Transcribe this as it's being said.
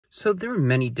So there are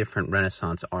many different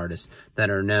Renaissance artists that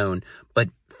are known, but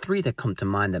three that come to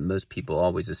mind that most people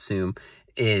always assume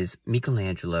is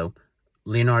Michelangelo,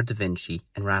 Leonardo da Vinci,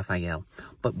 and Raphael.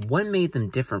 But what made them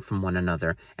different from one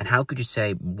another, and how could you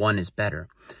say one is better?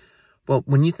 Well,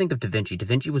 when you think of Da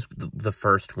Vinci was the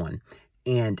first one,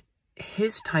 and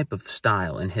his type of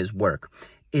style in his work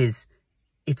it's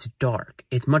dark.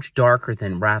 It's much darker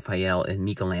than Raphael and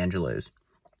Michelangelo's.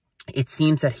 It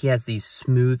seems that he has these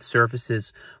smooth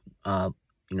surfaces,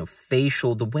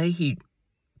 facial. The way he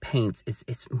paints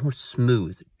it's more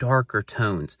smooth, darker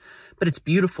tones, but it's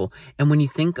beautiful. And when you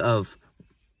think of,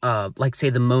 like, say,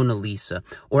 the Mona Lisa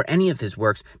or any of his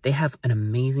works, they have an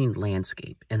amazing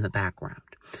landscape in the background.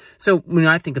 So when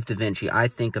I think of Da Vinci, I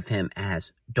think of him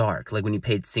as dark. Like when you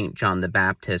paid St. John the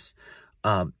Baptist,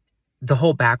 the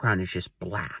whole background is just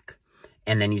black.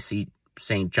 And then you see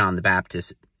St. John the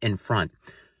Baptist in front.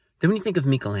 Then when you think of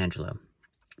Michelangelo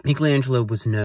was known